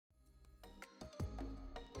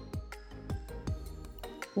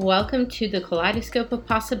Welcome to the Kaleidoscope of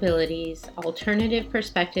Possibilities, Alternative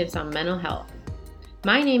Perspectives on Mental Health.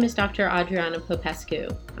 My name is Dr. Adriana Popescu.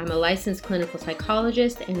 I'm a licensed clinical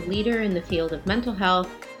psychologist and leader in the field of mental health,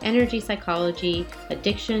 energy psychology,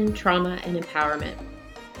 addiction, trauma, and empowerment.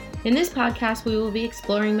 In this podcast, we will be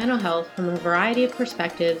exploring mental health from a variety of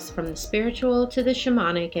perspectives, from the spiritual to the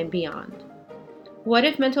shamanic and beyond. What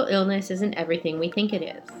if mental illness isn't everything we think it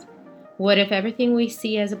is? What if everything we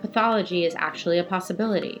see as a pathology is actually a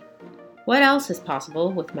possibility? What else is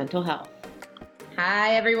possible with mental health?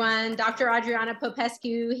 Hi, everyone. Dr. Adriana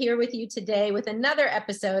Popescu here with you today with another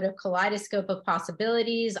episode of Kaleidoscope of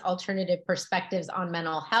Possibilities, Alternative Perspectives on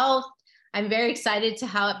Mental Health. I'm very excited to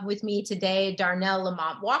have with me today Darnell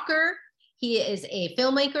Lamont Walker. He is a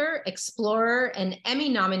filmmaker, explorer, and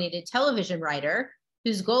Emmy-nominated television writer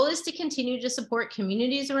whose goal is to continue to support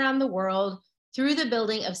communities around the world through the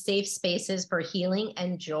building of safe spaces for healing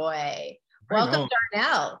and joy. Welcome,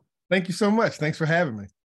 Darnell. Thank you so much. Thanks for having me.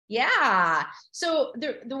 Yeah. So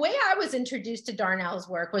the way I was introduced to Darnell's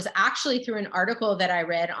work was actually through an article that I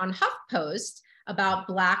read on HuffPost about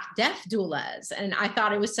Black death doulas. And I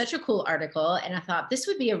thought it was such a cool article. And I thought this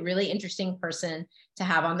would be a really interesting person to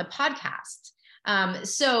have on the podcast.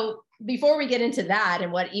 So before we get into that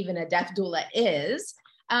and what even a death doula is,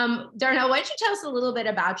 Darnell, why don't you tell us a little bit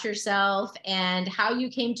about yourself and how you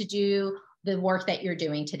came to do the work that you're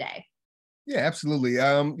doing today? Yeah, absolutely.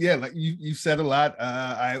 Like you said a lot.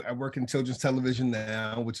 I work in children's television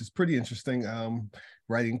now, which is pretty interesting.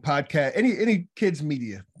 Writing podcast, any kids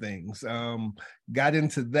media things. Got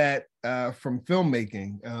into that from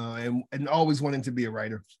filmmaking and always wanted to be a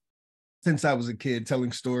writer since I was a kid,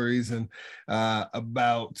 telling stories and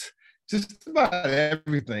about just about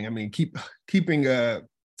everything. I mean, keeping a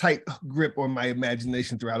tight grip on my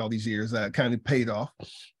imagination throughout all these years kind of paid off.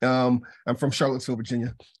 I'm from Charlottesville,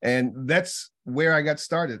 Virginia, and that's where I got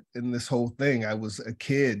started in this whole thing. I was a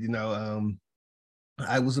kid,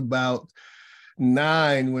 I was about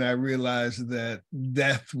 9 when I realized that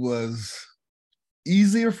death was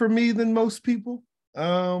easier for me than most people.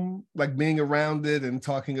 Like being around it and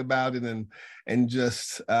talking about it and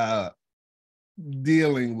just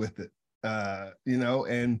dealing with it.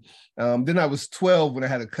 Then I was 12 when I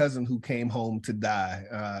had a cousin who came home to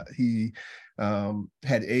die. He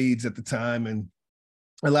had AIDS at the time, and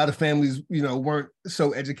a lot of families, weren't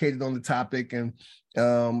so educated on the topic, and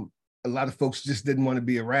a lot of folks just didn't want to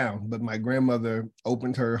be around. But my grandmother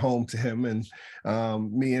opened her home to him, and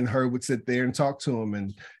me and her would sit there and talk to him,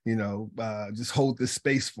 and just hold this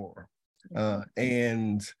space for him.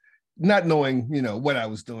 And not knowing, what I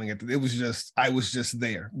was doing. I was just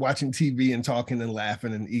there watching TV and talking and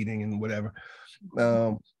laughing and eating and whatever.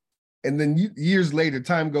 And then years later,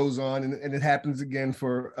 time goes on and it happens again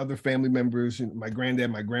for other family members, my granddad,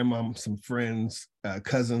 my grandmom, some friends,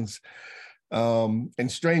 cousins, and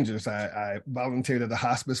strangers. I volunteered at a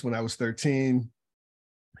hospice when I was 13.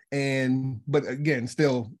 But again,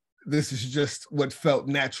 still, this is just what felt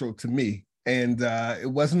natural to me. And it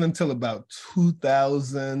wasn't until about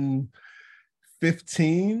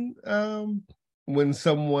 2015 when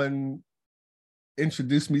someone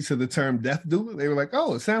introduced me to the term death doula. They were like,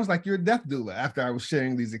 "Oh, it sounds like you're a death doula." After I was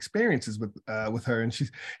sharing these experiences with her, and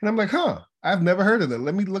I'm like, "Huh, I've never heard of it.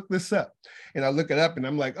 Let me look this up." And I look it up, and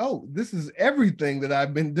I'm like, "Oh, this is everything that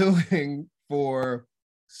I've been doing for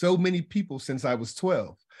so many people since I was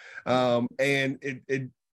 12." And it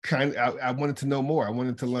kind of, I wanted to know more. I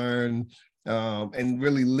wanted to learn. And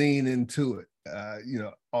really lean into it.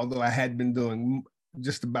 Although I had been doing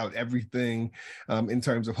just about everything in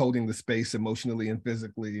terms of holding the space emotionally and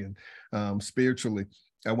physically and spiritually,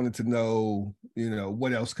 I wanted to know,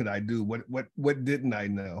 what else could I do? What didn't I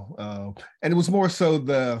know? And it was more so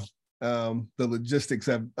the logistics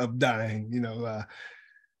of dying.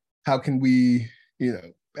 How can we,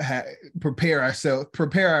 prepare our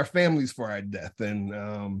families for our death,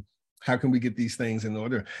 and how can we get these things in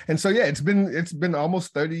order? And so, yeah, it's been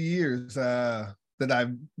almost 30 years that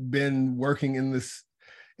I've been working in this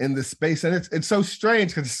space. And it's so strange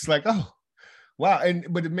because it's like, oh, wow.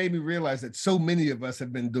 But it made me realize that so many of us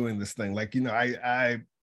have been doing this thing. Like, I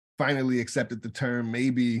finally accepted the term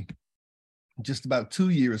maybe just about 2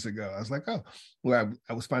 years ago. I was like, oh, well,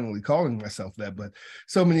 I was finally calling myself that. But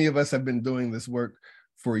so many of us have been doing this work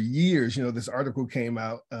for years. This article came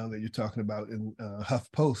out that you're talking about in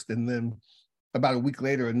HuffPost, and then about a week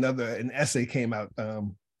later, an essay came out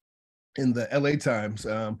in the LA Times,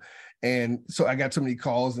 and so I got so many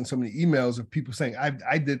calls and so many emails of people saying,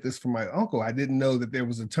 "I did this for my uncle. I didn't know that there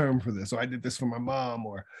was a term for this, or I did this for my mom,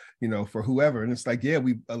 or for whoever." And it's like, yeah,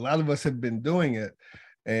 a lot of us have been doing it,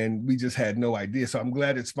 and we just had no idea. So I'm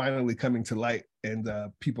glad it's finally coming to light, and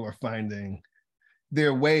people are finding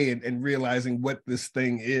their way and realizing what this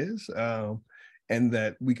thing is, and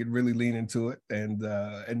that we could really lean into it and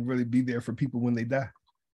really be there for people when they die.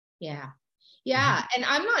 Yeah. Yeah. And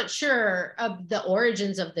I'm not sure of the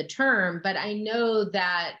origins of the term, but I know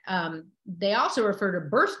that they also refer to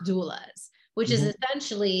birth doulas, which is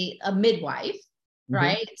essentially a midwife,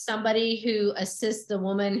 right? Somebody who assists the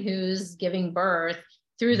woman who's giving birth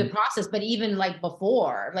through the process, but even like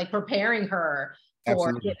before, like preparing her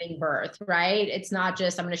for giving birth, right? It's not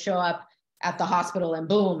just, I'm going to show up at the hospital and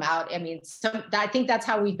boom, out. I mean, I think that's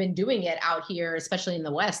how we've been doing it out here, especially in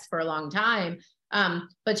the West, for a long time.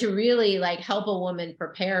 But to really like help a woman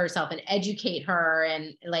prepare herself and educate her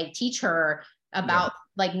and like teach her about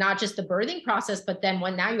like not just the birthing process, but then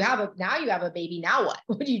when now you have a baby, now what?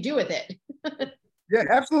 What do you do with it? Yeah,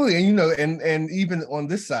 absolutely. And and even on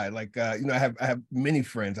this side, like I have many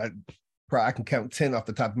friends. I can count 10 off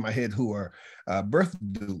the top of my head who are birth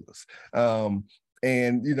doulas.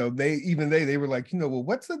 And they were like, well,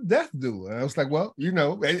 what's a death doula? And I was like, well,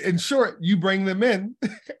 in short, you bring them in,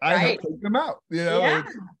 I help take them out, Yeah.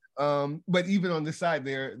 But even on this side,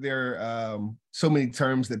 there are so many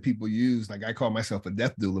terms that people use. Like I call myself a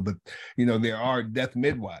death doula, but there are death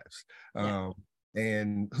midwives,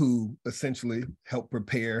 and who essentially help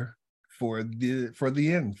prepare for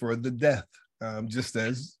the end, for the death, just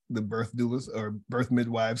as the birth doulas or birth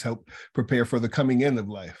midwives help prepare for the coming end of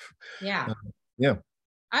life. Yeah. Yeah.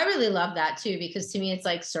 I really love that too, because to me, it's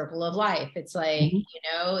like circle of life. It's like,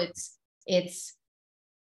 it's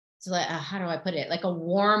like, how do I put it? Like a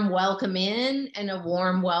warm welcome in and a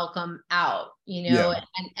warm welcome out,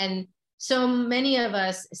 and so many of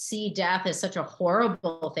us see death as such a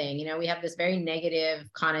horrible thing. We have this very negative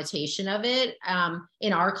connotation of it,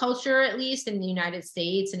 in our culture, at least in the United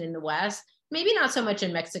States and in the West. Maybe not so much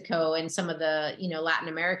in Mexico and some of the, Latin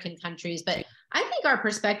American countries, but I think our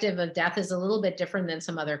perspective of death is a little bit different than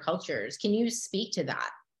some other cultures. Can you speak to that?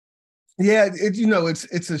 Yeah,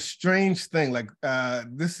 it's a strange thing. Like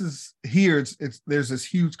this is here. There's this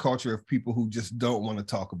huge culture of people who just don't want to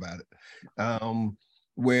talk about it.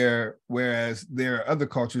 Whereas there are other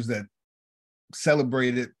cultures that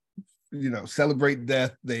celebrate it, celebrate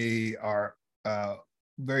death. They are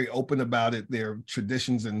very open about it. There are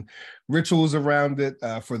traditions and rituals around it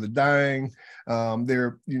for the dying.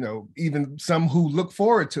 There, even some who look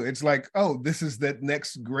forward to it. It's like, oh, this is that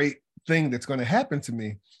next great thing that's going to happen to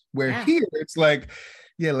me. Where here it's like,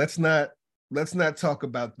 yeah, let's not talk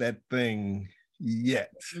about that thing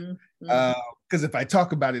yet, because if I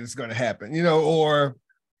talk about it, it's going to happen,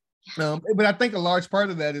 but I think a large part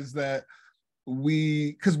of that is that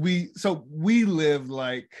we live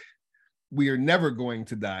like we are never going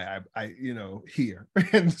to die. Here,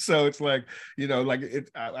 and so it's like,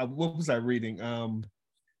 what was I reading?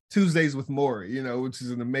 Tuesdays with Maury, which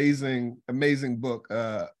is an amazing book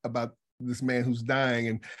about this man who's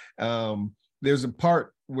dying, and there's a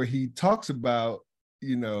part where he talks about,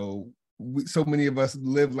 so many of us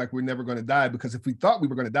live like we're never going to die, because if we thought we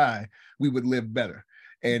were going to die, we would live better,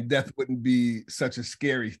 and death wouldn't be such a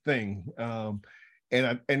scary thing.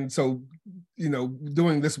 And so,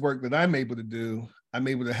 doing this work that I'm able to do, I'm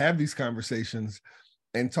able to have these conversations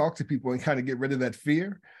and talk to people and kind of get rid of that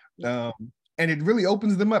fear. And it really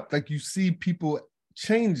opens them up. Like you see people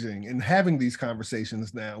changing and having these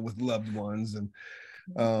conversations now with loved ones, and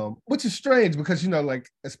which is strange because, like,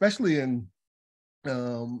 especially in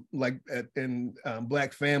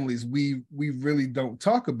Black families, we really don't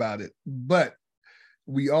talk about it, but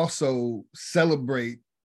we also celebrate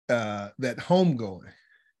that homegoing.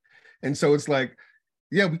 And so it's like,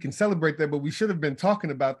 yeah, we can celebrate that, but we should have been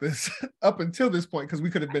talking about this up until this point, because we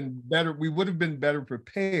could have been better. We would have been better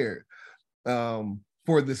prepared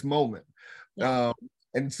for this moment.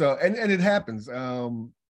 And so, and it happens.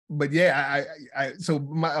 But yeah, so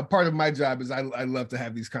a part of my job is I love to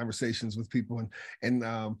have these conversations with people. And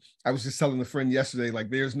I was just telling a friend yesterday, like,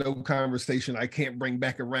 there's no conversation I can't bring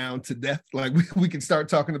back around to death. Like we can start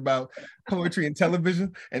talking about poetry and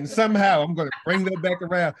television, and somehow I'm going to bring that back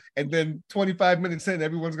around. And then 25 minutes in,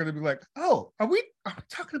 everyone's going to be like, oh, are we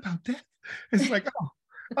talking about death? It's like,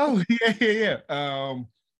 oh, yeah.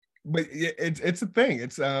 But yeah, it's a thing.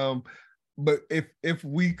 It's but if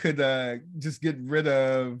we could just get rid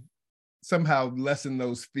of, somehow lessen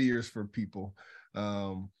those fears for people,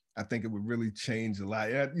 I think it would really change a lot.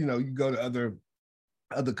 You go to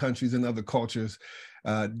other countries and other cultures,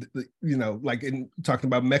 like in talking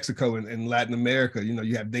about Mexico and Latin America,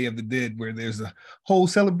 you have Day of the Dead, where there's a whole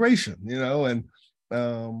celebration, and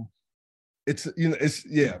it's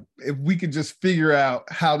yeah, if we could just figure out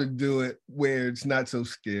how to do it where it's not so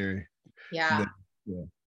scary. Yeah. Yeah.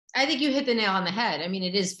 I think you hit the nail on the head. I mean,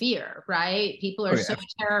 it is fear, right? People are so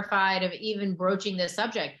terrified of even broaching this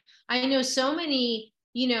subject. I know so many,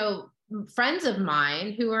 friends of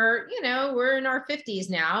mine who are, we're in our 50s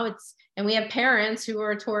now. And we have parents who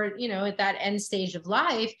are toward, at that end stage of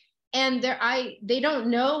life. And they don't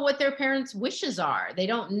know what their parents' wishes are. They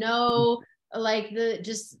don't know like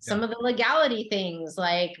some of the legality things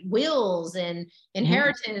like wills and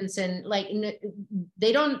inheritance and like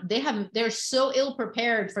they're so ill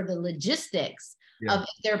prepared for the logistics of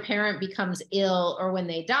if their parent becomes ill or when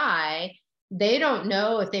they die. They don't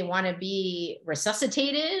know if they want to be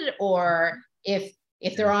resuscitated or if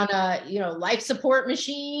they're on a life support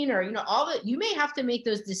machine or you may have to make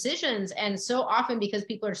those decisions. And so often, because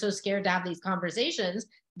people are so scared to have these conversations,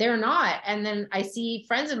 they're not. And then I see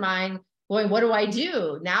friends of mine going, what do I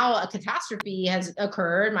do now? A catastrophe has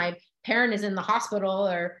occurred. My parent is in the hospital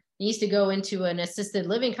or needs to go into an assisted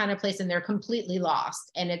living kind of place, and they're completely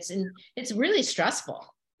lost. And it's really stressful.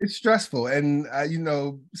 It's stressful. And,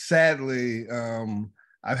 sadly,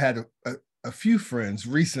 I've had a few friends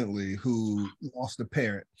recently who lost a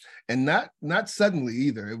parent, and not suddenly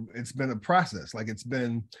either. It's been a process. Like it's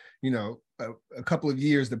been, a couple of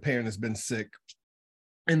years, the parent has been sick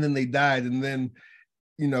and then they died. And then,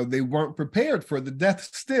 they weren't prepared for the death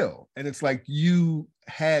still. And it's like, you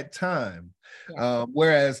had time. Yeah.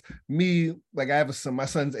 Whereas me, like I have a son, my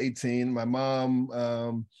son's 18, my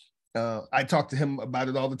mom, I talk to him about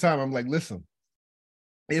it all the time. I'm like, listen,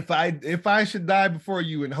 if I should die before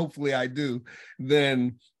you, and hopefully I do,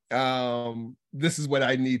 then this is what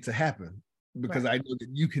I need to happen, because I know that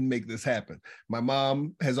you can make this happen. My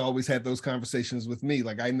mom has always had those conversations with me.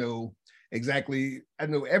 Like I know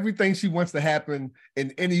everything she wants to happen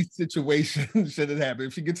in any situation should it happen.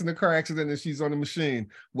 If she gets in a car accident and she's on a machine,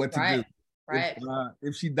 what to do. Right.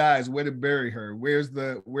 If she dies, where to bury her? Where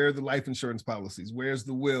are the life insurance policies? Where's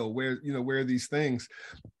the will? Where are these things?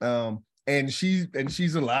 And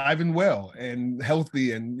she's alive and well and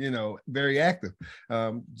healthy and very active,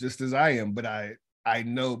 just as I am. But I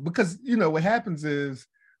know, because what happens is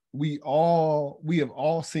we have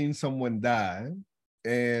all seen someone die,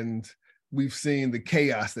 and we've seen the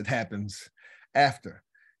chaos that happens after,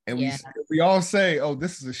 and we all say, oh,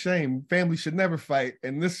 this is a shame. Family should never fight,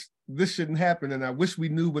 and this shouldn't happen, and I wish we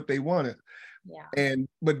knew what they wanted. Yeah.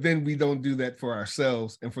 But then we don't do that for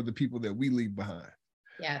ourselves and for the people that we leave behind.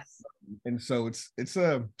 Yes. And so it's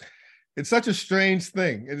such a strange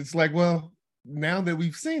thing. And it's like, well, now that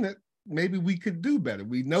we've seen it, maybe we could do better.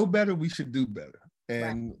 We know better, we should do better.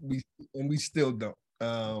 And we still don't.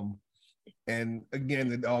 And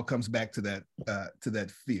again, it all comes back to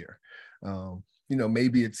that fear.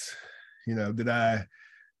 Maybe it's, that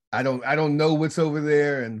I don't know what's over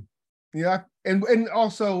there, and and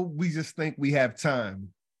also we just think we have time.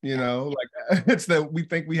 Like it's that we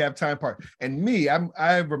think we have time part. And me,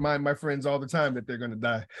 I remind my friends all the time that they're going to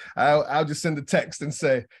die. I'll just send a text and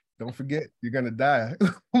say, don't forget, you're going to die.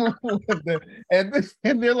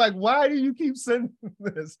 and they're like, why do you keep sending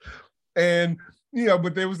this? And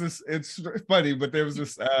but there was this, it's funny, but there was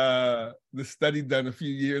this study done a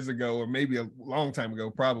few years ago, or maybe a long time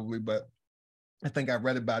ago, probably, but I think I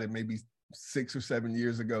read about it maybe 6 or 7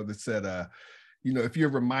 years ago, that said, if you're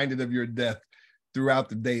reminded of your death throughout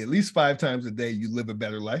the day, at least 5 times a day, you live a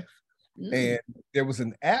better life. And there was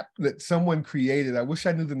an app that someone created. I wish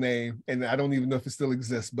I knew the name, and I don't even know if it still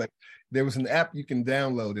exists, but there was an app you can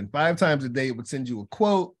download, and 5 times a day it would send you a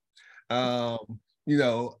quote,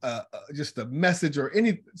 just a message or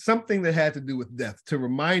something that had to do with death, to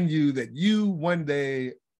remind you that you one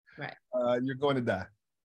day, you're going to die.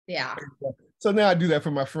 Yeah. So now I do that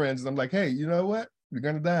for my friends, and I'm like, hey, you know what? You're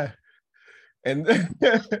going to die. And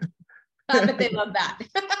but they love that.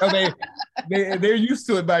 they're used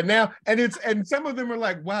to it by now. And some of them are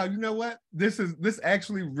like, wow, you know what? This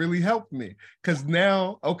actually really helped me. Because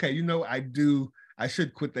now, okay, I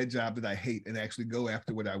should quit that job that I hate and actually go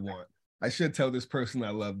after what I want. I should tell this person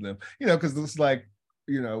I love them. Because it's like,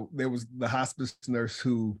 there was the hospice nurse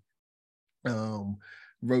who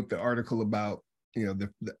wrote the article about,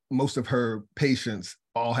 most of her patients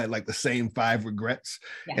all had like the same 5 regrets.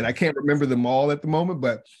 Yes. And I can't remember them all at the moment,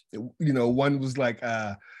 but one was like,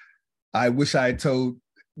 I wish I had told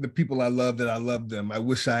the people I love that I loved them. I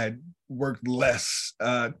wish I had worked less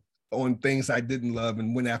on things I didn't love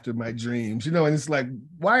and went after my dreams, and it's like,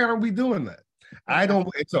 why aren't we doing that?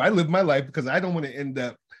 So I live my life because I don't want to end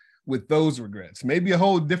up with those regrets. Maybe a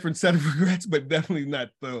whole different set of regrets, but definitely not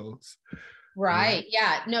those. Right.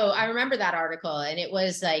 Yeah. No, I remember that article, and it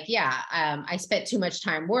was like, yeah, I spent too much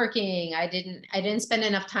time working. I didn't spend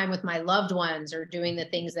enough time with my loved ones or doing the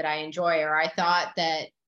things that I enjoy. Or I thought that,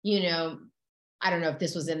 you know, I don't know if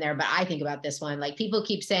this was in there, but I think about this one. Like, people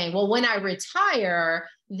keep saying, well, when I retire,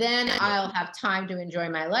 then I'll have time to enjoy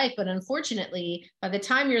my life. But unfortunately, by the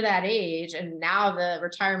time you're that age, and now the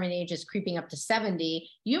retirement age is creeping up to 70,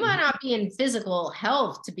 you might not be in physical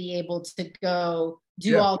health to be able to go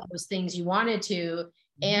do Yeah. all those things you wanted to.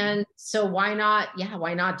 And so why not? Yeah,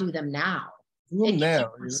 why not do them now? Do them It gives you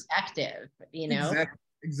now. perspective, you know?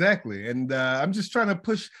 Exactly. And I'm just trying to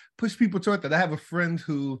push people toward that. I have a friend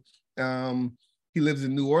who he lives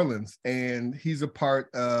in New Orleans, and he's a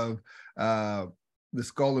part of the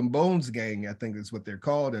Skull and Bones gang, I think is what they're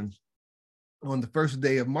called. And on the first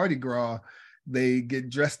day of Mardi Gras, they get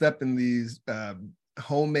dressed up in these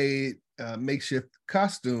homemade makeshift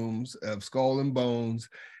costumes of skull and bones,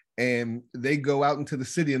 and they go out into the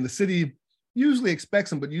city, and the city usually expects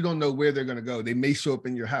them, but you don't know where they're going to go. They may show up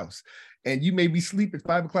in your house, and you may be asleep at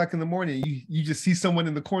 5 o'clock in the morning. You just see someone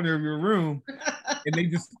in the corner of your room, and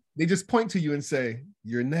they just point to you and say,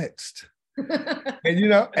 "You're next." And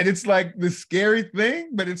and it's like the scary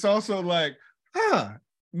thing, but it's also like, huh,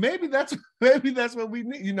 maybe that's what we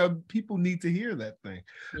need. People need to hear that thing.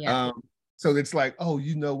 Yeah. So it's like, oh,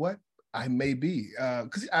 you know what? I may be.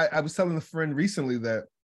 Because I was telling a friend recently that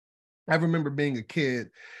I remember being a kid,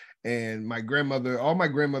 and all my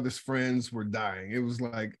grandmother's friends were dying. It was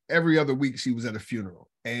like every other week she was at a funeral.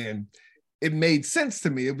 And it made sense to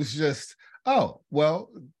me. It was just, oh, well,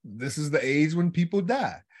 this is the age when people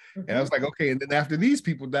die. And I was like, okay, and then after these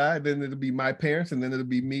people die, then it'll be my parents, and then it'll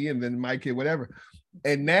be me, and then my kid, whatever.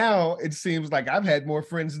 And now it seems like I've had more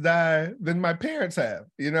friends die than my parents have,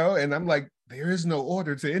 and I'm like, there is no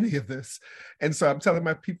order to any of this. And so I'm telling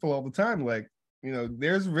my people all the time, like,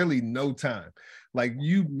 there's really no time. Like,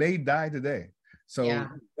 you may die today. So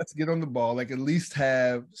let's get on the ball, like at least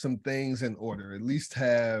have some things in order, at least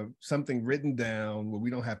have something written down where we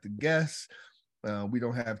don't have to guess. We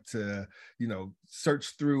don't have to,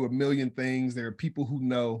 search through a million things. There are people who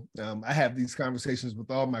know. I have these conversations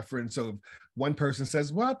with all my friends. So if one person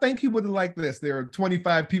says, well, I think he would have liked this, there are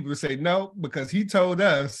 25 people to say no, because he told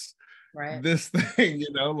us this thing,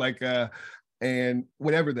 and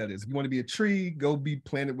whatever that is. If you want to be a tree, go be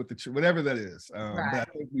planted with the tree, whatever that is. But I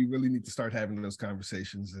think we really need to start having those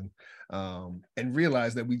conversations and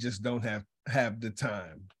realize that we just don't have the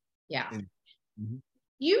time. Yeah.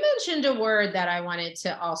 You mentioned a word that I wanted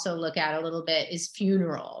to also look at a little bit is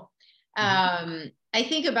funeral. I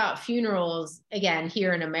think about funerals, again,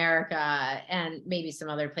 here in America and maybe some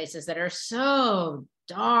other places that are so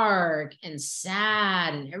dark and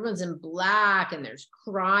sad, and everyone's in black, and there's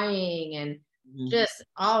crying and just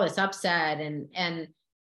all this upset. And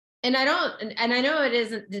I know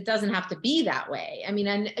it doesn't have to be that way. I mean,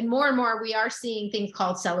 and more we are seeing things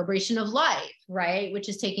called celebration of life, right? Which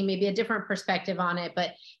is taking maybe a different perspective on it.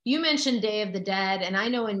 But you mentioned Day of the Dead, and I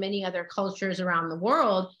know in many other cultures around the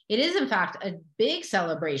world, it is in fact a big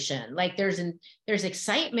celebration. Like there's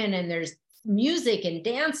excitement, and there's music and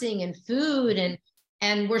dancing and food,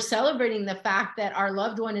 and we're celebrating the fact that our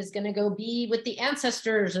loved one is going to go be with the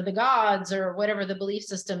ancestors or the gods or whatever the belief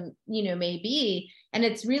system, may be. And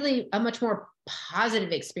it's really a much more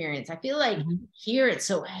positive experience. I feel like here it's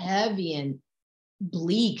so heavy and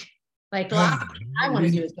bleak. Like the last thing I want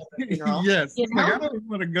to do is go to a funeral. Yes. Like, I don't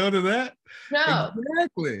want to go to that. No.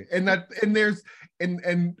 Exactly.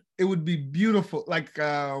 And it would be beautiful. Like,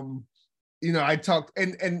 I talked,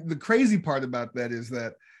 and the crazy part about that is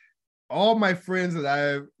that all my friends that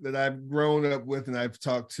I've grown up with and I've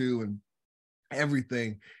talked to and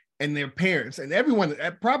everything, and their parents and everyone,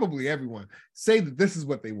 probably everyone, say that this is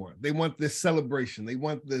what they want. They want this celebration. They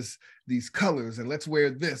want these colors, and let's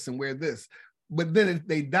wear this and wear this. But then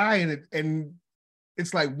they die and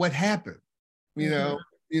it's like, what happened? We know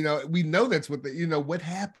that's what what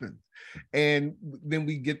happened. And then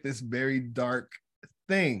we get this very dark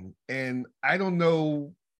thing. And I don't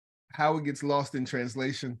know how it gets lost in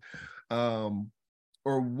translation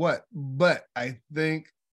or what, but I think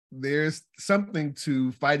there's something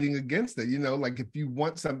to fighting against it. Like if you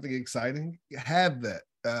want something exciting, have that.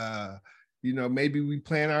 Maybe we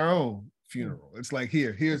plan our own funeral. It's like,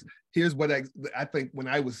 here's what I think. When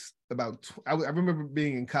I was I remember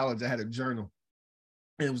being in college, I had a journal,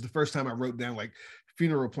 and it was the first time I wrote down like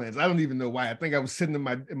funeral plans. I don't even know why. I think I was sitting in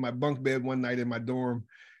my bunk bed one night in my dorm,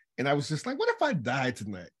 and I was just like, what if I die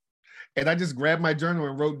tonight? And I just grabbed my journal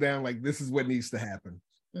and wrote down like, this is what needs to happen.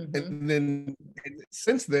 And then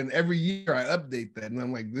since then, every year I update that, and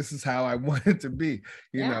I'm like, this is how I want it to be.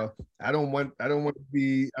 You know, I don't want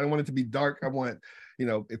it to be dark. I want,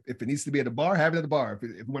 if it needs to be at a bar, have it at the bar. If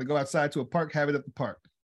you want to go outside to a park, have it at the park.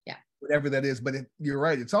 Yeah. Whatever that is. But you're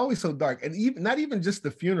right, it's always so dark. And even not even just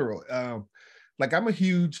the funeral. Like I'm a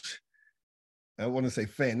huge, I want to say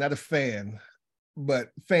fan, not a fan, but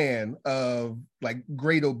fan of like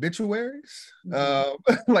great obituaries.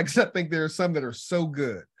 Like I think there are some that are so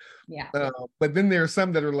good. Yeah. But then there are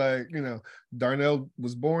some that are like, Darnell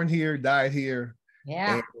was born here, died here.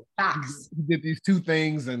 Yeah. Facts. He did these two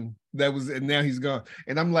things and now he's gone.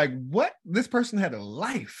 And I'm like, what? This person had a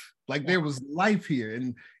life. Like there was life here.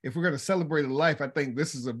 And if we're going to celebrate a life, I think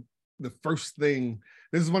this is the first thing.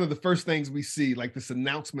 This is one of the first things we see, like this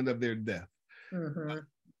announcement of their death.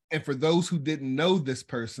 And for those who didn't know this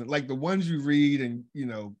person, like the ones you read and,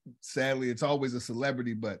 sadly, it's always a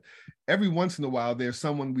celebrity, but every once in a while, there's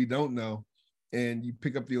someone we don't know. And you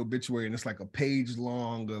pick up the obituary and it's like a page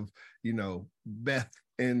long of, Beth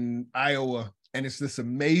in Iowa. And it's this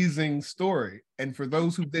amazing story. And for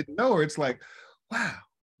those who didn't know her, it's like, wow,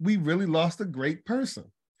 we really lost a great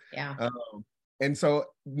person. Yeah. And so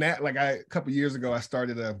now, like a couple of years ago, I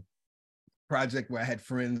started a project where I had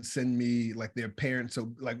friends send me like their parents,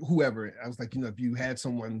 so like whoever. I was like, if you had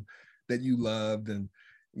someone that you loved and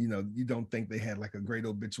you don't think they had like a great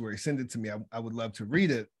obituary, send it to me. I would love to read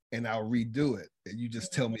it and I'll redo it. And you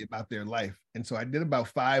just tell me about their life. And so I did about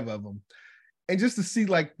 5 of them. And just to see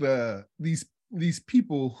like these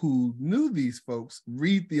people who knew these folks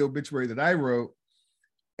read the obituary that I wrote,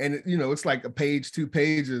 and it's like a page, 2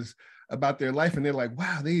 pages about their life, and they're like,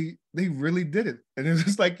 wow, they really did it. And it's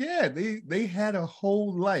just like, yeah, they had a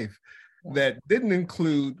whole life that didn't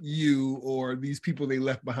include you or these people they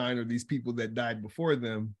left behind or these people that died before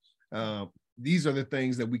them. These are the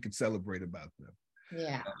things that we could celebrate about them.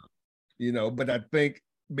 Yeah. But I think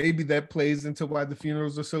maybe that plays into why the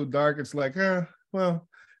funerals are so dark. It's like, well,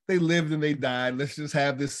 they lived and they died. Let's just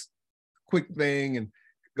have this quick thing and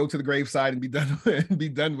go to the graveside and be done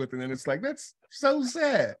with it. And it's like, that's so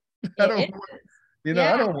sad. I don't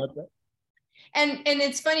want that. And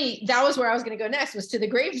it's funny, that was where I was going to go next, was to the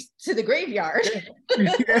graveyard.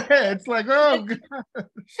 It's like, oh God.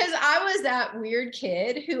 Because I was that weird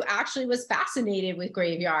kid who actually was fascinated with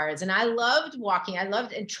graveyards, and I loved walking. I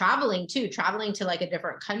loved and traveling to like a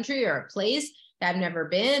different country or a place that I've never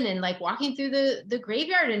been, and like walking through the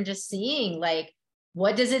graveyard and just seeing like,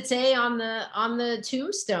 what does it say on the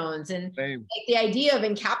tombstones? And like the idea of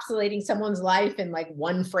encapsulating someone's life in like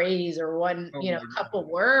one phrase or one, couple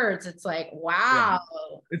words. It's like, wow.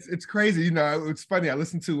 Yeah. It's crazy. It's funny. I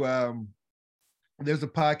listened to, there's a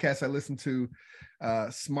podcast I listened to,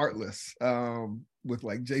 Smartless, with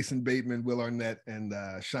like Jason Bateman, Will Arnett, and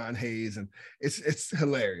Sean Hayes. And it's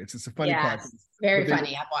hilarious. It's a funny podcast. Very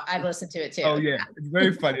funny. I've listened to it too. Oh yeah. It's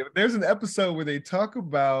very funny. There's an episode where they talk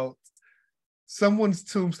about someone's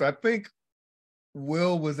tombstone. I think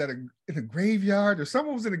Will was in a graveyard, or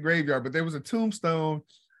someone was in a graveyard, but there was a tombstone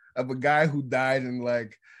of a guy who died in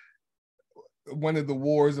like one of the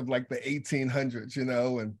wars of like the 1800s,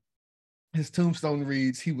 and his tombstone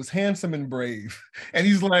reads, "He was handsome and brave." And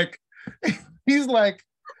he's like,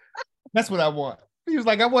 that's what I want. He's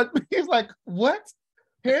like, what?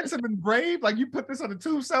 Handsome and brave? Like, you put this on the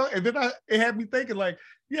tombstone? And then it had me thinking, like,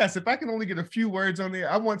 yes, if I can only get a few words on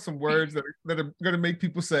there, I want some words that are going to make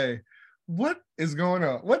people say, what is going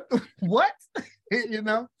on? What?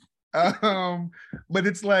 But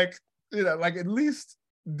it's like, like at least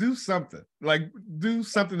do something. Like, do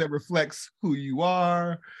something that reflects who you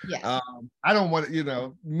are. Yeah. I don't want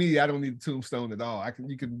me, I don't need a tombstone at all.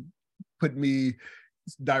 You can put me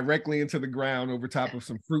directly into the ground over top of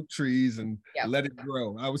some fruit trees and let it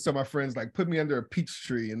grow. I always tell my friends, like, put me under a peach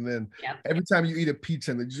tree, and then every time you eat a peach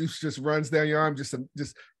and the juice just runs down your arm, just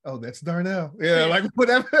oh, that's Darnell. Yeah, like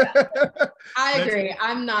whatever. I agree.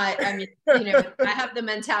 I have the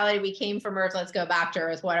mentality, we came from Earth, let's go back to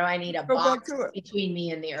Earth. What do I need? A box between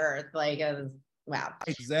me and the Earth? Like, wow.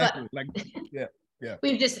 Exactly. Yeah.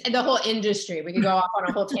 We've just, the whole industry, we could go off on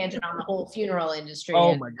a whole tangent on the whole funeral industry.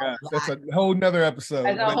 Oh my gosh, that's a whole nother episode.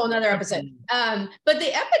 But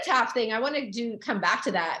the epitaph thing, I want to come back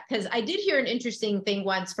to that, because I did hear an interesting thing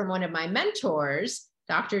once from one of my mentors,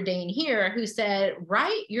 Dr. Dane here, who said,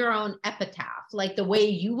 write your own epitaph, like the way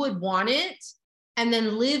you would want it, and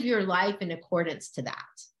then live your life in accordance to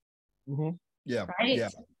that. Mm-hmm. Yeah. Right? Yeah,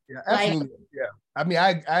 absolutely. I mean,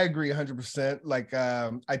 I agree 100%. Like,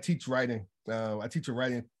 I teach writing. I teach a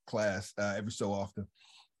writing class every so often,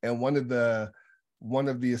 and one of the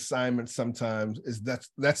assignments sometimes is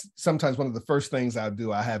that's sometimes one of the first things I'll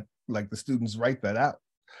do. I have like the students write that out,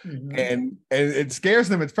 Mm-hmm. And it scares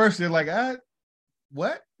them at first. They're like,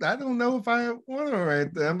 what? I don't know if I want to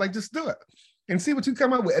write that. I'm like, just do it and see what you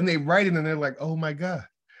come up with. And they write it and they're like, oh my God.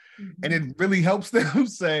 Mm-hmm. And it really helps them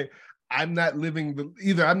say, I'm not living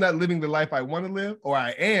the life I want to live, or I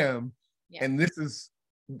am. Yeah. And this is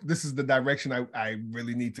the direction I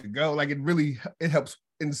really need to go. Like it helps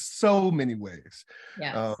in so many ways.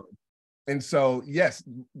 Yeah. And so, yes,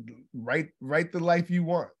 write the life you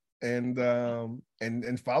want and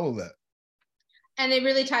follow that. And it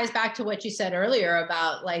really ties back to what you said earlier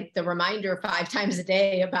about like the reminder 5 times a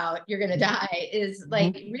day about you're going to die is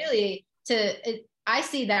like really I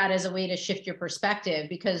see that as a way to shift your perspective,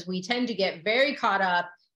 because we tend to get very caught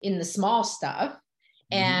up in the small stuff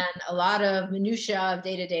and a lot of minutia of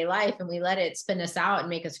day-to-day life, and we let it spin us out and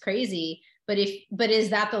make us crazy. But is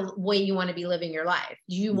that the way you want to be living your life?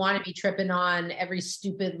 Do you want to be tripping on every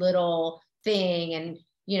stupid little thing and,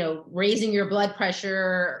 raising your blood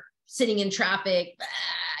pressure, sitting in traffic,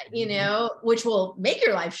 which will make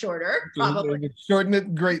your life shorter, probably. Shorten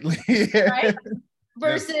it greatly. Right?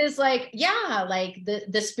 Versus like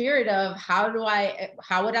the spirit of how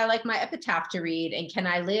would I like my epitaph to read, and can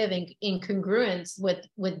I live in congruence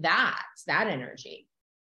with that energy?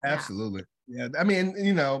 Absolutely. Yeah. I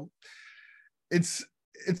mean, it's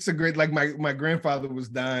a great, like my grandfather was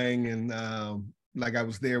dying, and like I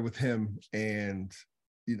was there with him, and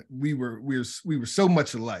we were so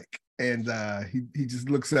much alike, and he just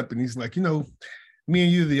looks up and he's like, me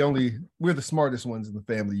and you we're the smartest ones in the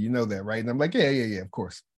family, that, right? And I'm like, yeah, of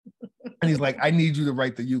course. And he's like, I need you to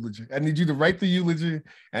write the eulogy. I need you to write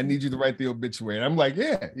the obituary. And I'm like,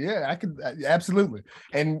 yeah, I could, absolutely.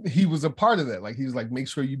 And he was a part of that. Like, he was like, make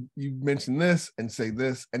sure you mention this and say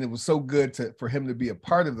this. And it was so good for him to be a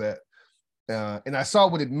part of that. And I saw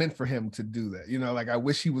what it meant for him to do that. Like, I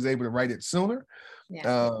wish he was able to write it sooner.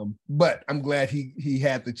 Yeah. But I'm glad he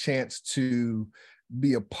had the chance to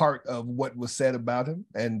be a part of what was said about him.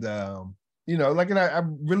 And and I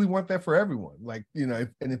really want that for everyone. Like,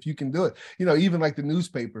 if you can do it, even like the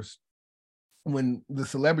newspapers, when the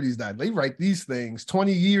celebrities died, they write these things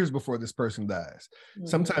 20 years before this person dies,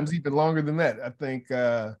 sometimes even longer than that. I think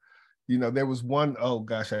there was one, oh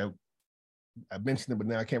gosh, I mentioned it, but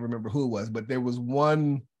now I can't remember who it was, but there was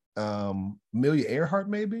one, Amelia Earhart,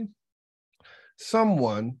 maybe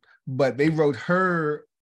someone, but they wrote her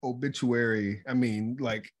obituary, I mean,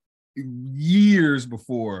 like years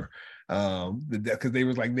before the death, because they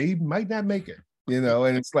was like, they might not make it,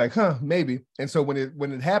 and it's like, maybe. And so when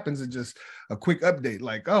it happens, it's just a quick update,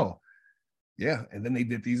 like, oh yeah, and then they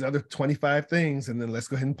did these other 25 things, and then let's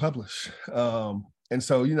go ahead and publish. And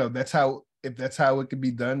so if that's how it can be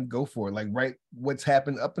done, go for it. Like, write what's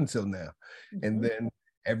happened up until now, and then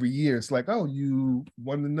every year it's like, oh, you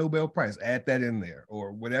won the Nobel Prize, add that in there,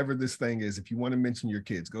 or whatever this thing is. If you want to mention your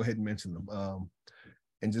kids, go ahead and mention them,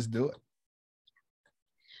 and just do it.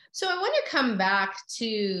 So I want to come back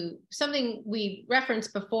to something we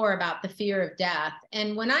referenced before about the fear of death.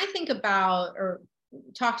 And when I think about or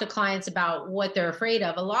talk to clients about what they're afraid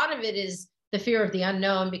of, a lot of it is the fear of the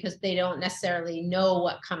unknown, because they don't necessarily know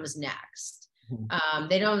what comes next.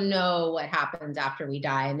 They don't know what happens after we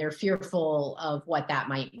die, and they're fearful of what that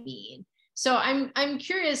might mean. So I'm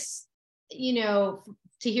curious, to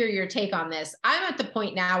hear your take on this. I'm at the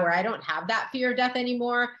point now where I don't have that fear of death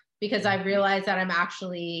anymore, because I've realized that I'm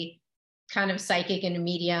actually kind of psychic and a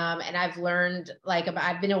medium, and I've learned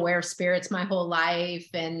I've been aware of spirits my whole life,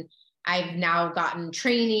 and I've now gotten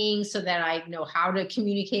training so that I know how to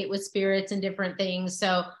communicate with spirits and different things.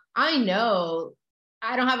 So I know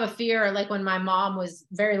I don't have a fear. Like when my mom was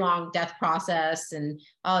very long death process and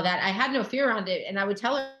all that, I had no fear around it. And I would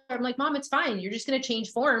tell her, I'm like, Mom, it's fine. You're just going to change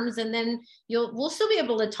forms, and then we'll still be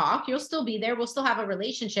able to talk. You'll still be there. We'll still have a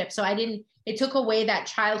relationship. So it took away that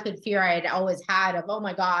childhood fear I had always had of, oh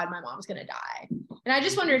my God, my mom's going to die. And I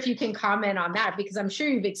just wonder if you can comment on that, because I'm sure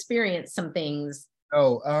you've experienced some things.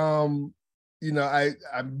 Oh, I'm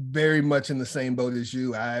very much in the same boat as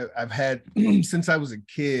you. I've had, since I was a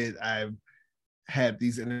kid, I've had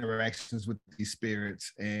these interactions with these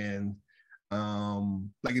spirits, and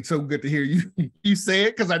it's so good to hear you say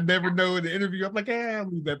it, because I never know in the interview. I'm like, I'll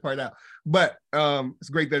leave that part out. But it's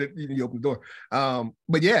great that you open the door.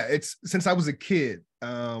 But yeah, it's since I was a kid,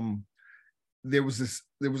 there was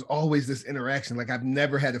always this interaction. Like, I've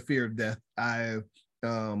never had a fear of death.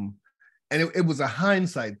 And it was a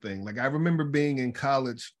hindsight thing. Like, I remember being in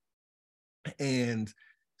college and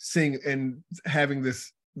seeing and having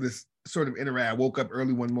this sort of interact. I woke up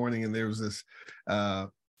early one morning, and there was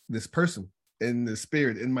this person in the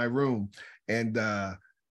spirit in my room, and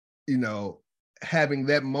having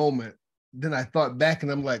that moment. Then I thought back,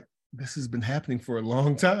 and I'm like, this has been happening for a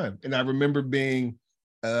long time. And I remember being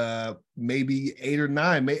maybe 8 or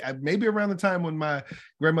 9, maybe around the time when my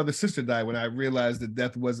grandmother's sister died, when I realized that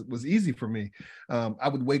death was easy for me. I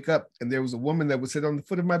would wake up and there was a woman that would sit on the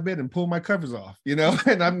foot of my bed and pull my covers off,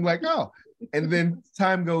 and I'm like, oh. And then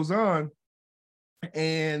time goes on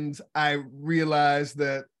and I realized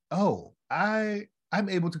that, oh, I'm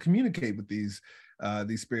able to communicate with these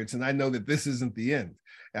spirits, and I know that this isn't the end.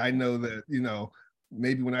 I know that,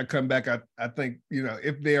 maybe when I come back, I think,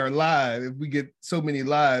 if they are alive, if we get so many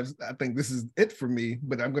lives, I think this is it for me,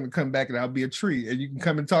 but I'm going to come back and I'll be a tree and you can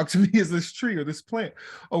come and talk to me as this tree or this plant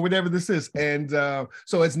or whatever this is. And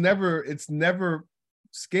so it's never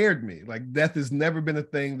scared me. Like death has never been a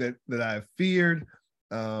thing that I've feared.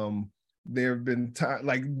 There have been times,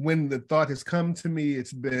 like when the thought has come to me,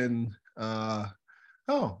 it's been, oh,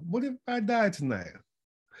 what if I die tonight?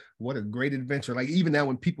 What a great adventure. Like even now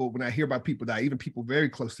when I hear about people die, even people very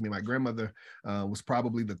close to me, my grandmother was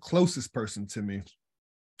probably the closest person to me,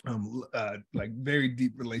 like very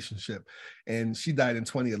deep relationship. And she died in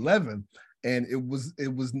 2011. And it was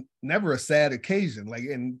never a sad occasion. Like,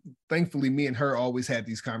 and thankfully me and her always had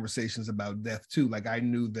these conversations about death too. Like I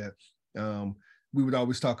knew that we would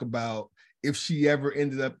always talk about if she ever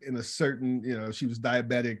ended up in a certain, she was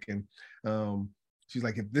diabetic, and she's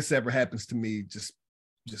like, if this ever happens to me, just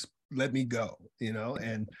let me go,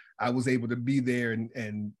 and I was able to be there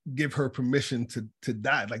and give her permission to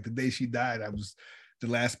die. Like the day she died, I was the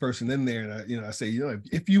last person in there. And I say,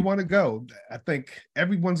 if you want to go, I think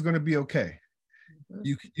everyone's going to be okay.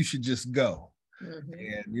 Mm-hmm. You should just go.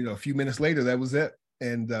 Mm-hmm. And, a few minutes later, that was it.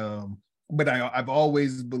 And, but I've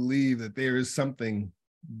always believed that there is something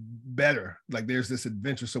better. Like there's this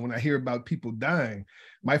adventure. So when I hear about people dying,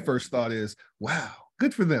 my first thought is, wow,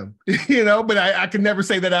 good for them, but I can never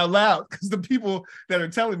say that out loud because the people that are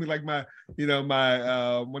telling me, like my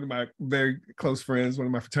one of my very close friends, one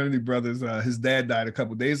of my fraternity brothers, his dad died a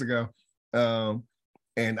couple of days ago.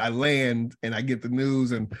 And I land and I get the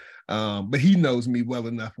news, and but he knows me well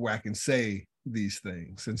enough where I can say these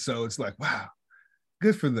things. And so it's like, wow,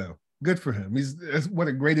 good for them. Good for him. What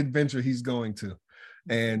a great adventure he's going to.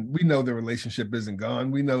 And we know the relationship isn't gone.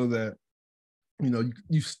 We know that,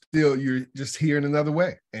 you're just here in another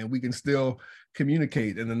way, and we can still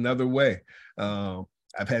communicate in another way.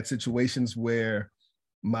 I've had situations where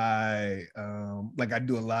like I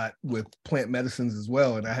do a lot with plant medicines as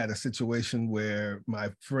well. And I had a situation where my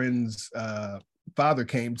friend's father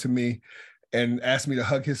came to me and asked me to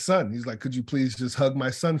hug his son. He's like, could you please just hug my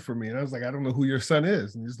son for me? And I was like, I don't know who your son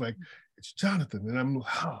is. And he's like, it's Jonathan. And I'm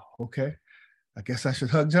like, oh, okay. I guess I should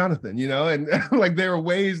hug Jonathan, and like there are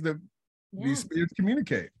ways that these spirits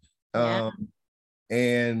communicate.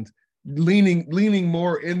 And leaning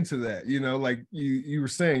more into that, like you were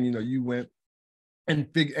saying, you went and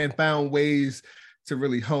found ways to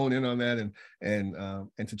really hone in on that and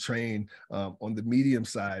to train on the medium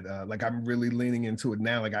side. Like I'm really leaning into it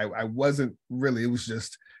now. Like I wasn't really, it was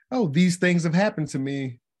just, oh, these things have happened to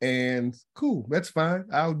me. And cool, that's fine.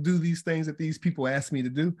 I'll do these things that these people ask me to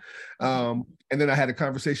do. And then I had a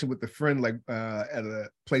conversation with a friend, like at a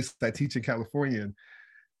place I teach in California.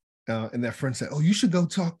 And that friend said, oh, you should go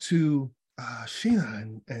talk to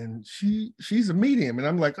Sheena, and she's a medium. And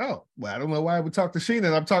I'm like, oh, well, I don't know why I would talk to Sheena.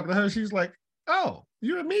 And I'm talking to her. She's like, oh,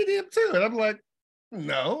 you're a medium too. And I'm like,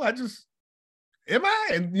 no, am I?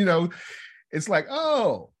 And, it's like,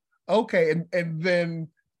 oh, okay. And then,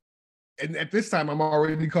 and at this time, I'm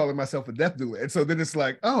already calling myself a death doula. And so then it's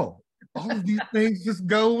like, oh, all of these things just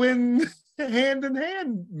go in hand,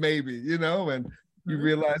 maybe, and you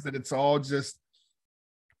realize that it's all just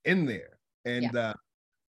in there. And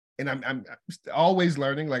and I'm always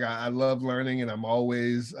learning. Like I love learning, and I'm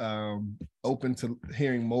always open to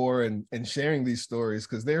hearing more and sharing these stories,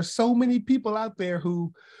 because there's so many people out there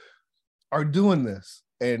who are doing this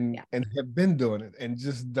and have been doing it and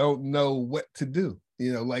just don't know what to do.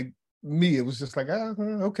 Like me, it was just like, oh,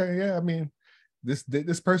 okay, yeah. I mean,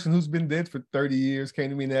 this person who's been dead for 30 years came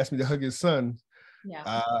to me and asked me to hug his son.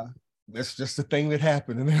 That's just a thing that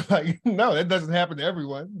happened. And they're like, no, that doesn't happen to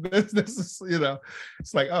everyone. This is,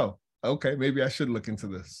 it's like, oh, okay, maybe I should look into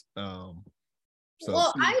this.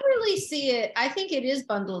 I really see it. I think it is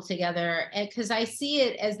bundled together, because I see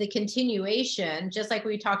it as the continuation, just like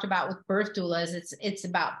we talked about with birth doulas. It's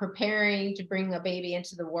about preparing to bring a baby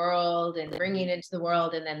into the world and bringing it into the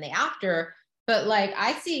world, and then the after. But like,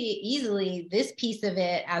 I see easily this piece of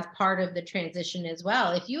it as part of the transition as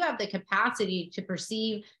well. If you have the capacity to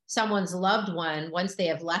perceive someone's loved one once they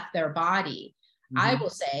have left their body, I will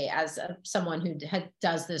say, as someone who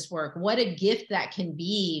does this work, what a gift that can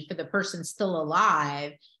be for the person still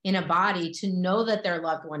alive in a body to know that their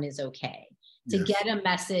loved one is okay, to get a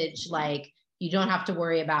message like, you don't have to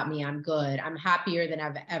worry about me. I'm good. I'm happier than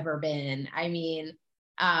I've ever been. I mean,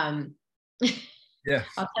 Yes.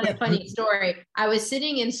 I'll tell a funny story. I was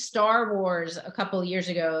sitting in Star Wars a couple of years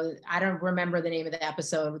ago. I don't remember the name of the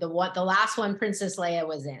episode. The last one Princess Leia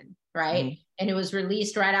was in, right? And it was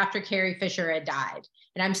released right after Carrie Fisher had died.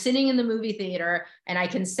 And I'm sitting in the movie theater and I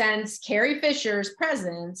can sense Carrie Fisher's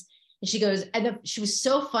presence. And she goes, she was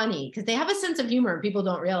so funny because they have a sense of humor and people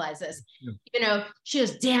don't realize this. You know, she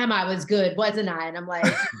goes, damn, I was good, wasn't I? And I'm like,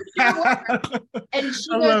 and she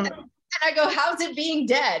goes, and I go, how's it being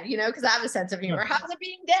dead? You know, because I have a sense of humor. How's it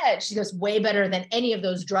being dead? She goes, way better than any of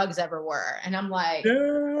those drugs ever were. And I'm like,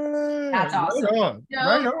 that's awesome. Right on. You know?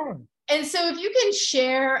 Right on. And so if you can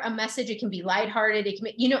share a message, it can be lighthearted. It can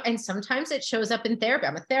be, you know, and sometimes it shows up in therapy.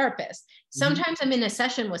 I'm a therapist. Sometimes I'm in a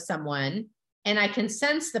session with someone and I can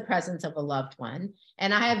sense the presence of a loved one.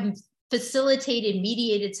 And I have facilitated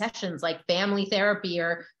mediated sessions like family therapy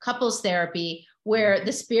or couples therapy, where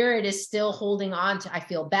the spirit is still holding on to, I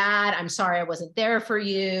feel bad, I'm sorry I wasn't there for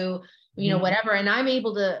you, you know, whatever. And I'm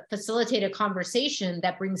able to facilitate a conversation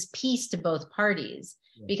that brings peace to both parties,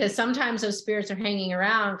 because sometimes those spirits are hanging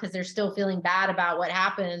around because they're still feeling bad about what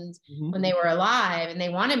happened when they were alive, and they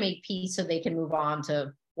want to make peace so they can move on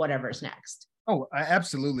to whatever's next. Oh,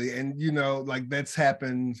 absolutely. And, you know, like that's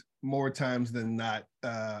happened more times than not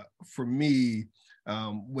for me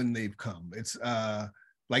when they've come. It's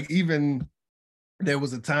like, even there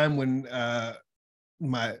was a time when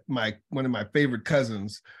one of my favorite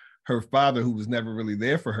cousins, her father, who was never really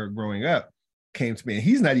there for her growing up, came to me, and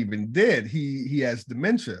he's not even dead. He has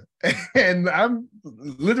dementia. And I'm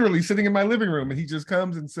literally sitting in my living room, and he just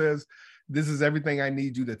comes and says, this is everything I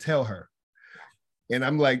need you to tell her. And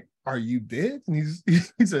I'm like, are you dead? And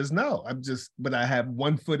he says, no, but I have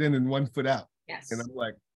 1 foot in and 1 foot out. Yes. And I'm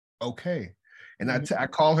like, okay. And I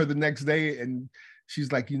call her the next day, and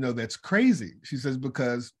she's like, you know, that's crazy. She says,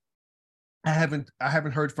 because I haven't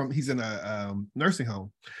heard from, he's in a nursing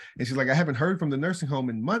home. And she's like, I haven't heard from the nursing home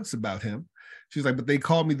in months about him. She's like, but they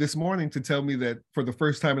called me this morning to tell me that for the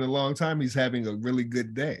first time in a long time, he's having a really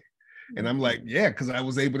good day. And I'm like, yeah, because I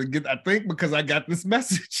was able to because I got this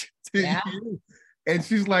message to you. And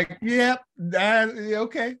she's like, yeah,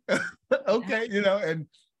 okay. Okay. You know, and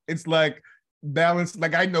it's like balance.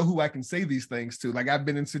 Like, I know who I can say these things to. Like, I've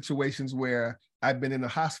been in situations where I've been in a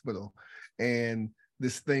hospital and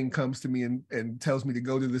this thing comes to me and tells me to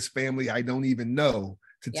go to this family I don't even know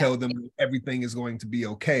to tell them everything is going to be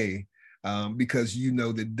okay. Because you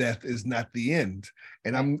know that death is not the end.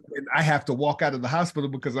 And I have to walk out of the hospital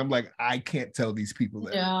because I'm like, I can't tell these people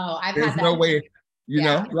that. No, There's no way, you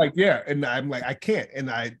know, like, and I'm like, I can't. And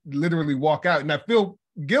I literally walk out and I feel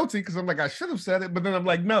guilty because I'm like, I should have said it. But then I'm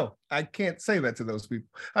like, no, I can't say that to those people.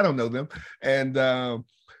 I don't know them. And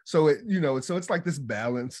so it's like this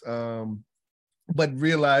balance. But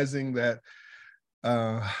realizing that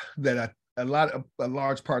a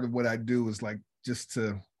large part of what I do is like just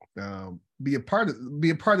to be a part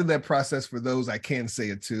of that process for those I can say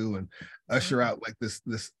it to, and usher out like this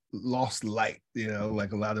lost light. You know,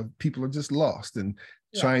 like a lot of people are just lost and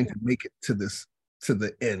trying to make it to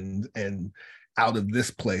the end and out of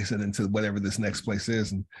this place and into whatever this next place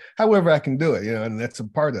is, and however I can do it, you know, and that's a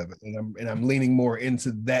part of it. And I'm leaning more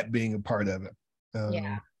into that being a part of it.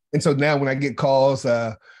 And so now when I get calls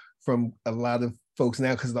from a lot of folks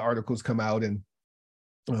now, because the articles come out, and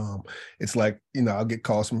it's like, you know, I'll get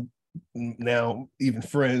calls from now even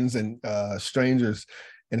friends and strangers,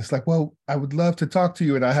 and it's like, well, I would love to talk to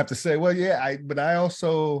you, and I have to say, well, yeah, but I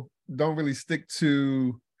also don't really stick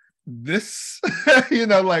to this, you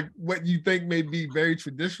know, like what you think may be very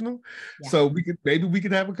traditional. So maybe we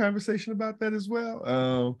could have a conversation about that as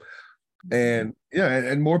well. And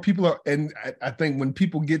and more people are, and I think when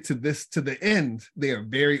people get to the end, they are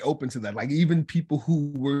very open to that. Like even people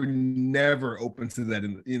who were never open to that,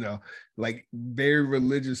 and you know, like very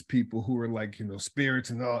religious people who are like, you know,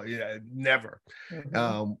 spirits and all, never.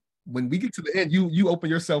 When we get to the end, you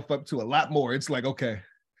open yourself up to a lot more. It's like, okay,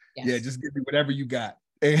 just give me whatever you got,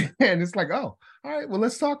 and it's like, oh, all right, well,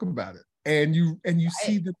 let's talk about it. And you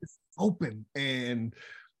see that it's open and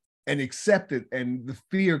accept it, and the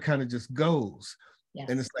fear kind of just goes.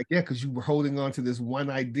 And it's like, because you were holding on to this one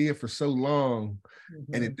idea for so long,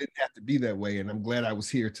 and it didn't have to be that way. And I'm glad I was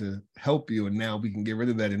here to help you, and now we can get rid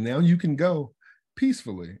of that, and now you can go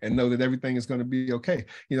peacefully and know that everything is going to be okay.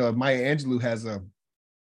 You know, Maya Angelou has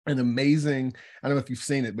an amazing, I don't know if you've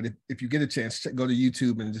seen it, but if you get a chance, go to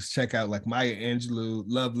YouTube and just check out like Maya Angelou,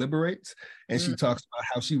 Love Liberates. And she talks about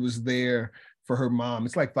how she was there for her mom.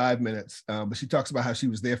 It's like 5 minutes, but she talks about how she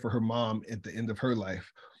was there for her mom at the end of her life,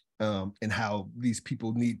 and how these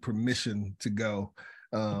people need permission to go,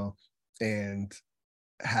 and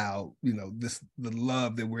how, you know, the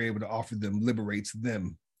love that we're able to offer them liberates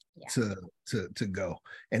them to go,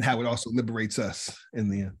 and how it also liberates us in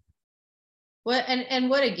the end. Well, and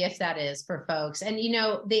what a gift that is for folks. And, you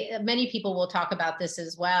know, many people will talk about this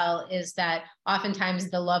as well, is that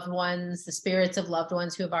oftentimes the loved ones, the spirits of loved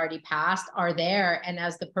ones who have already passed are there. And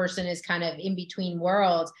as the person is kind of in between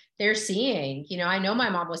worlds, they're seeing, you know, I know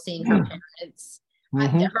my mom was seeing her parents.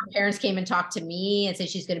 Her parents came and talked to me and said,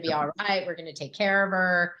 she's going to be all right. We're going to take care of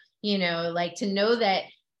her. You know, like, to know that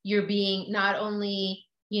you're being not only,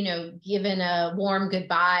 you know, given a warm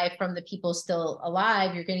goodbye from the people still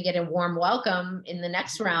alive, you're going to get a warm welcome in the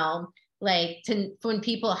next realm. Like, when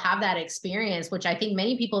people have that experience, which I think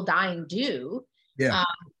many people dying do,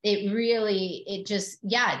 it just,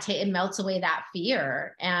 it melts away that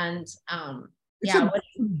fear. And it's a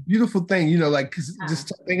beautiful thing, you know, like,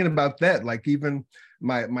 just thinking about that, like even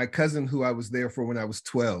my cousin who I was there for when I was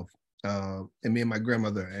 12, and me and my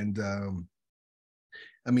grandmother, and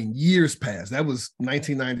I mean, years passed. That was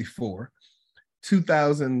 1994.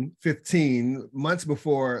 2015, months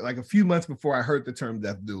before, like a few months before I heard the term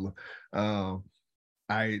death doula,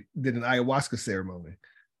 I did an ayahuasca ceremony.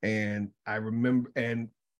 And I remember, and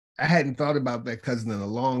I hadn't thought about that cousin in a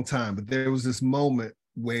long time, but there was this moment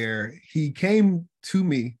where he came to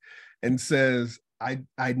me and says, I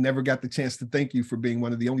never got the chance to thank you for being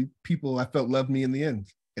one of the only people I felt loved me in the end.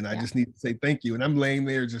 And I just need to say thank you. And I'm laying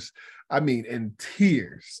there just, I mean, in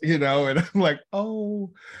tears, you know, and I'm like,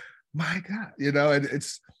 oh my God, you know, and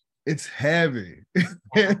it's heavy.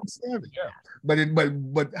 It's heavy.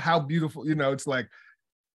 But how beautiful, you know, it's like,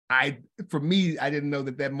 for me, I didn't know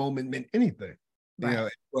that moment meant anything, you know,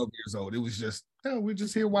 at 12 years old. It was just, oh, we're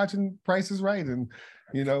just here watching Price is Right and,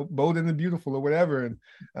 you know, Bold and the Beautiful or whatever.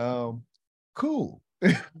 And cool,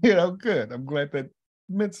 you know, good. I'm glad that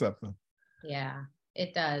meant something. Yeah.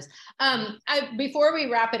 It does. Before we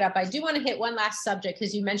wrap it up, I do want to hit one last subject,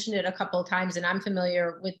 because you mentioned it a couple of times, and I'm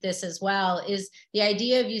familiar with this as well, is the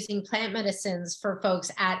idea of using plant medicines for folks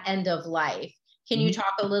at end of life. Can you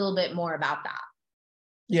talk a little bit more about that?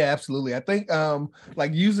 Yeah, absolutely. I think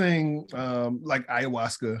like using like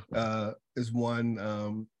ayahuasca is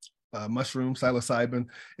one, mushroom psilocybin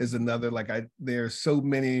is another. Like there's so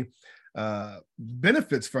many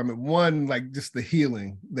benefits from it. One, like just the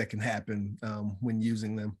healing that can happen when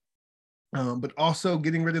using them, but also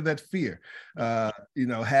getting rid of that fear. You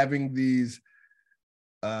know, having these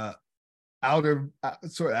out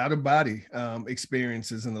of body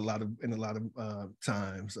experiences in a lot of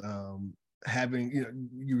times. Having, you know,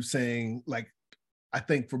 you were saying, like, I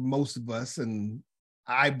think for most of us, and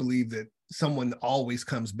I believe that someone always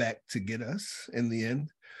comes back to get us in the end.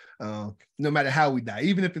 No matter how we die,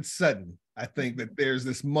 even if it's sudden, I think that there's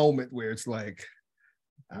this moment where it's like,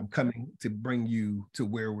 I'm coming to bring you to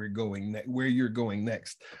where we're going, where you're going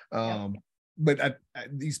next. But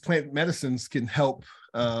these plant medicines can help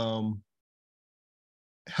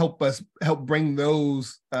bring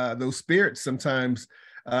those spirits sometimes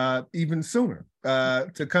even sooner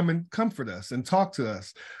to come and comfort us and talk to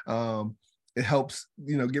us. It helps,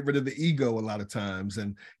 you know, get rid of the ego a lot of times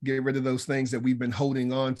and get rid of those things that we've been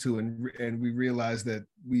holding on to, and we realize that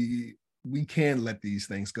we can let these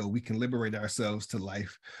things go. We can liberate ourselves to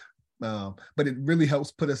life. But it really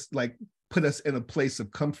helps put us in a place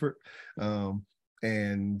of comfort,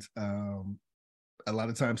 and a lot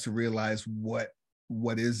of times to realize what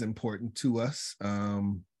is important to us.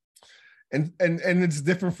 And it's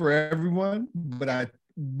different for everyone, but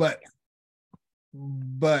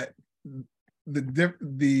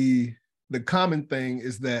the common thing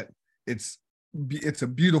is that it's a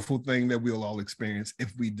beautiful thing that we'll all experience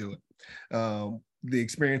if we do it. The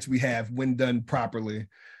experience we have when done properly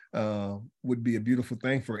would be a beautiful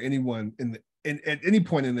thing for anyone at any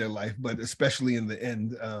point in their life, but especially in the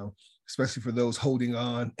end, especially for those holding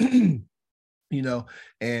on, you know,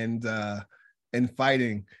 and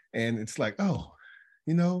fighting. And it's like, oh,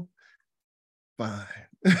 you know, fine.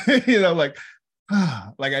 You know, like,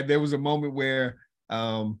 there was a moment where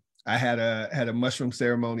I had a mushroom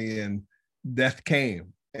ceremony and death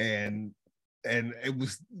came, and it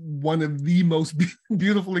was one of the most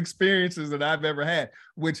beautiful experiences that I've ever had,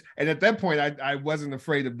 and at that point I wasn't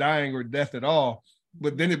afraid of dying or death at all.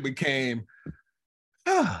 But then it became,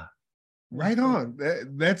 Right on.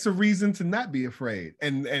 That's a reason to not be afraid.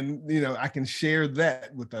 And I can share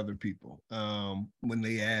that with other people when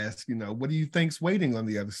they ask, what do you think's waiting on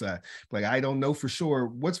the other side? Like, I don't know for sure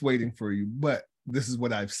what's waiting for you, but this is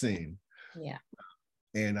what I've seen. Yeah.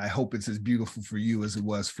 And I hope it's as beautiful for you as it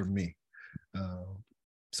was for me.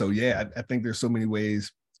 So yeah, I think there's so many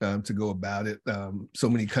ways to go about it. So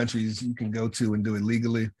many countries you can go to and do it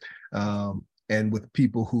legally. And with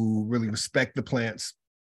people who really respect the plants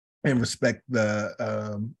and respect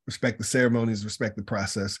the ceremonies, respect the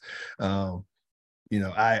process.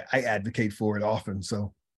 I advocate for it often.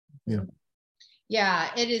 So,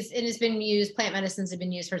 Yeah, it has been used. Plant medicines have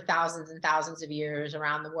been used for thousands and thousands of years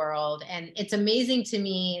around the world. And it's amazing to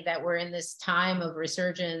me that we're in this time of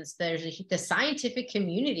resurgence. The scientific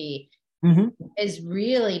community is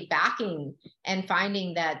really backing and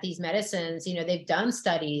finding that these medicines, they've done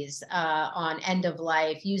studies on end of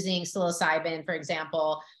life using psilocybin, for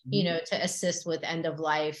example, to assist with end of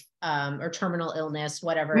life or terminal illness,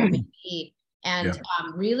 whatever it may be. And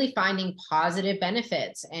really finding positive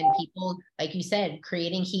benefits, and people, like you said,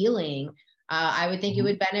 creating healing. I would think it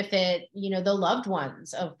would benefit, the loved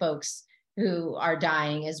ones of folks who are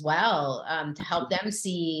dying as well, to help them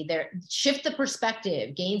shift the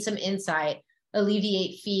perspective, gain some insight,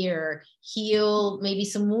 alleviate fear, heal maybe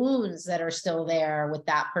some wounds that are still there with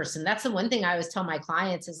that person. That's the one thing I always tell my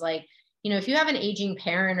clients is like, if you have an aging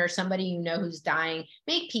parent or somebody who's dying,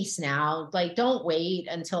 make peace now. Like, don't wait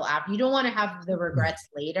until after. You don't want to have the regrets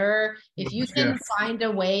later. If you can find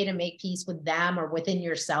a way to make peace with them or within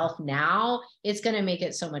yourself now, it's going to make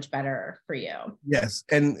it so much better for you. Yes.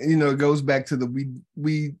 And, it goes back to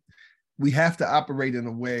we have to operate in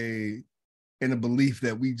a way, in a belief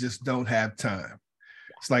that we just don't have time.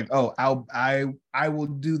 It's like, oh, I will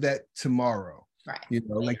do that tomorrow. Right.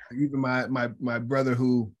 Like even my brother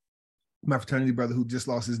my fraternity brother who just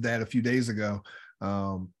lost his dad a few days ago,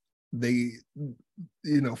 they,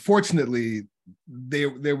 fortunately,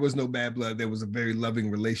 there was no bad blood. There was a very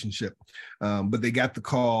loving relationship. But they got the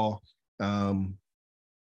call one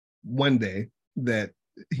day that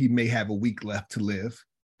he may have a week left to live.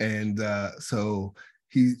 And so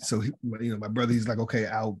my brother, he's like, okay,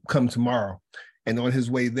 I'll come tomorrow. And on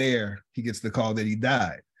his way there, he gets the call that he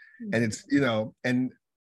died. And it's,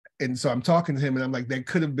 and so I'm talking to him and I'm like, that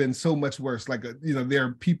could have been so much worse. Like, there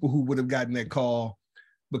are people who would have gotten that call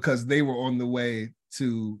because they were on the way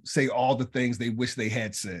to say all the things they wish they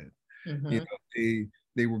had said.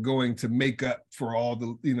 They were going to make up for all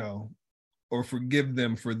the, or forgive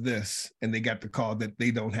them for this. And they got the call that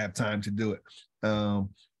they don't have time to do it. And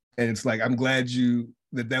it's like, I'm glad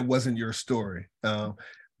that wasn't your story.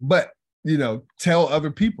 But tell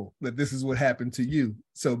other people that this is what happened to you.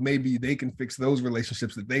 So maybe they can fix those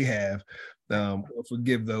relationships that they have, or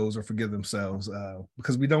forgive themselves,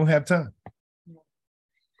 because we don't have time.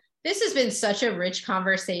 This has been such a rich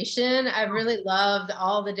conversation. I've really loved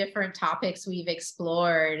all the different topics we've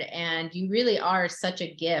explored, and you really are such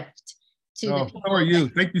a gift to the people. How are you?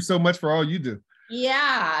 Thank you so much for all you do.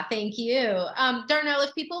 Yeah, thank you. Darnell,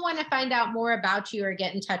 if people want to find out more about you or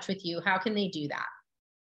get in touch with you, how can they do that?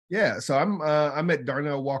 Yeah, so I'm at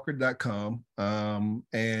darnellwalker.com,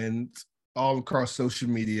 and all across social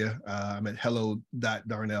media. I'm at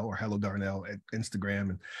hello.darnell or hello Darnell at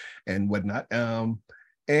Instagram and whatnot.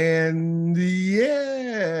 And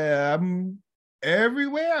yeah, I'm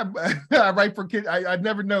everywhere. I write for kids. I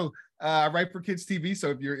never know. I write for kids TV.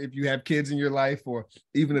 So if you have kids in your life or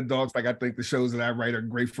even adults, like I think the shows that I write are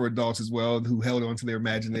great for adults as well, who held on to their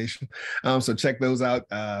imagination. So check those out.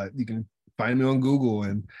 You can find me on Google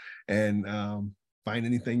and find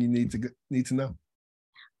anything you need to know.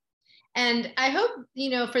 And I hope,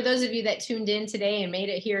 for those of you that tuned in today and made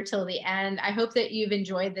it here till the end, I hope that you've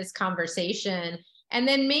enjoyed this conversation. And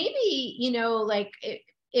then maybe, like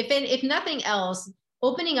if nothing else,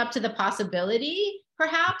 opening up to the possibility,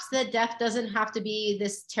 perhaps, that death doesn't have to be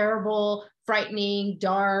this terrible, frightening,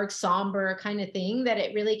 dark, somber kind of thing, that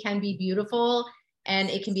it really can be beautiful. And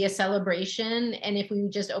it can be a celebration. And if we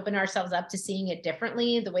just open ourselves up to seeing it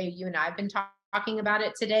differently, the way you and I have been talking about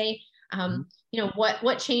it today,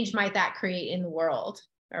 what change might that create in the world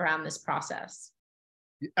around this process?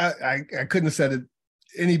 I couldn't have said it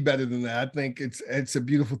any better than that. I think it's a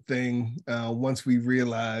beautiful thing once we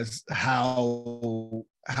realize how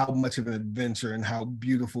much of an adventure and how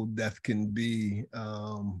beautiful death can be.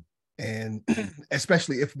 And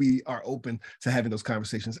especially if we are open to having those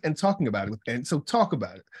conversations and talking about it. And so talk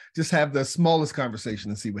about it. Just have the smallest conversation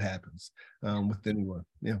and see what happens with anyone.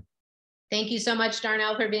 Yeah. Thank you so much,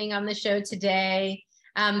 Darnell, for being on the show today.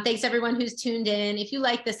 Thanks everyone who's tuned in. If you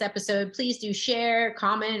like this episode, please do share,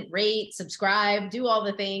 comment, rate, subscribe, do all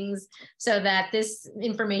the things so that this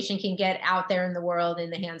information can get out there in the world in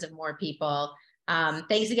the hands of more people.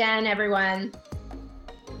 Thanks again, everyone.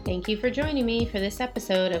 Thank you for joining me for this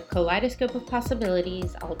episode of Kaleidoscope of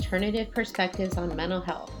Possibilities, Alternative Perspectives on Mental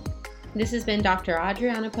Health. This has been Dr.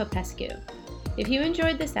 Adriana Popescu. If you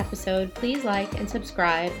enjoyed this episode, please like and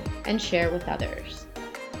subscribe and share with others.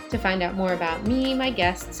 To find out more about me, my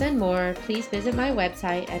guests, and more, please visit my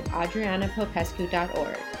website at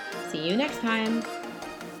adrianapopescu.org. See you next time.